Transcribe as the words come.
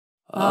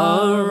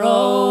a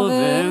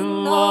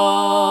roving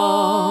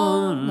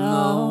on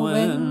a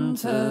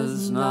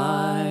winter's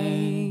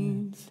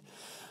night,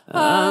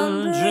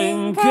 and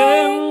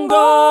drinking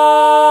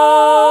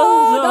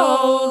good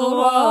old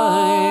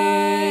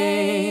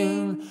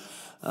wine,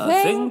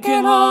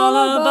 thinking all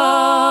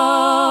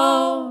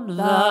about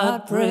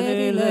that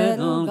pretty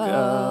little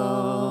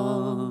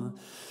girl.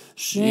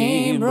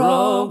 She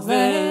broke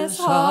this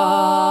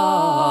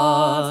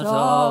heart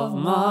of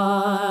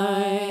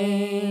mine.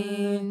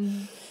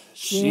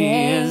 She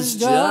is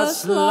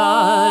just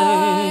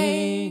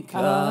like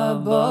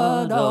a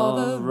bud of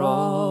a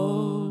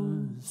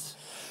rose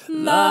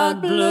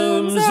that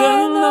blooms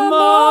in the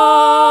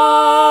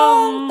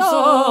month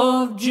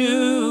of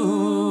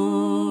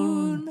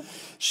June.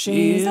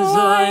 She's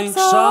like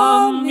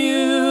some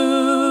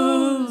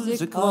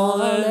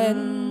musical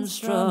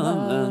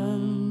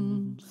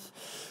instrument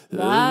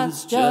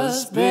that's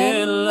just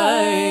been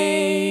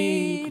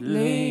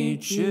lately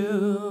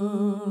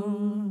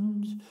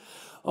tuned.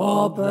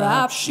 Or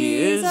perhaps she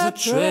is a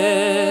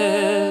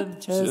trip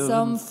to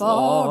some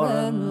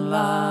foreign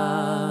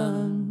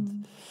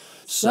land,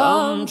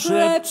 some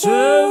trip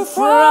to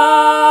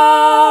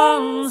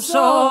France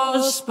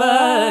or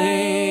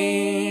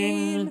Spain.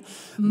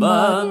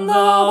 But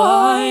now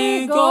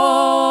I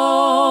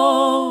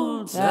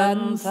go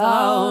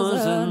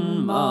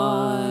 10,000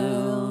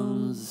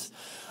 miles,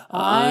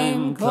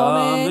 I'm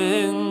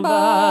coming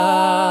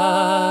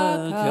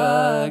back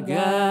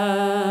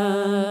again.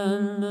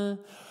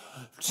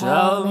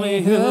 Tell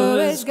me who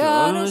is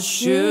gonna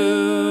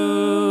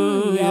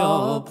shoe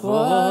your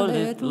poor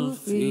little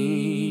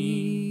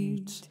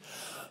feet,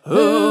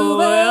 who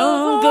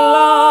will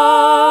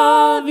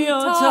glove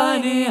your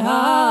tiny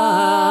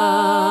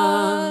hands.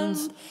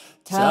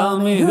 Tell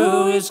me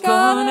who is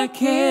gonna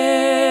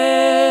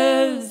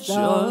kiss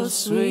your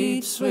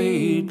sweet,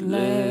 sweet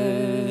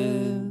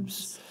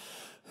lips,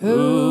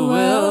 who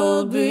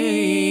will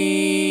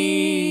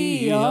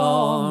be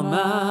your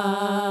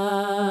man.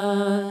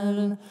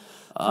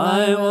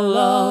 I will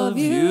love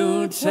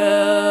you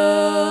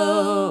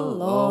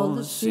till all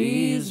the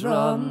seas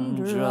run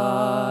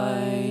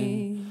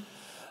dry,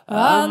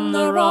 and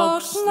the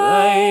rocks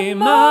they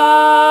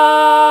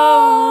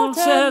melt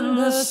in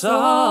the sun.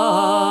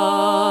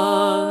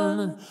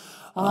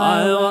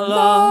 I will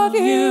love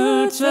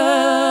you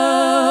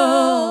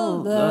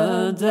till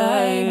the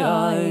day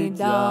I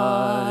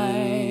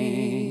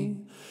die,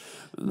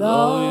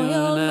 though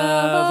you'll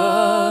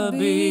never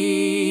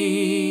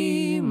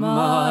be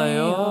my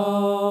own.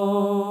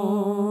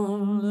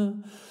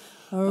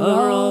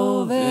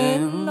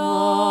 Roving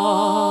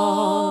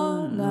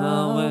on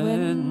a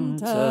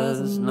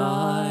winter's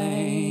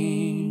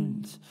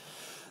night,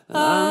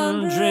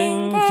 and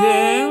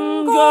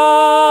drinking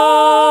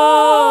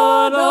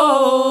good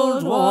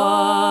old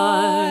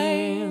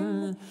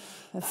wine,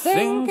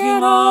 thinking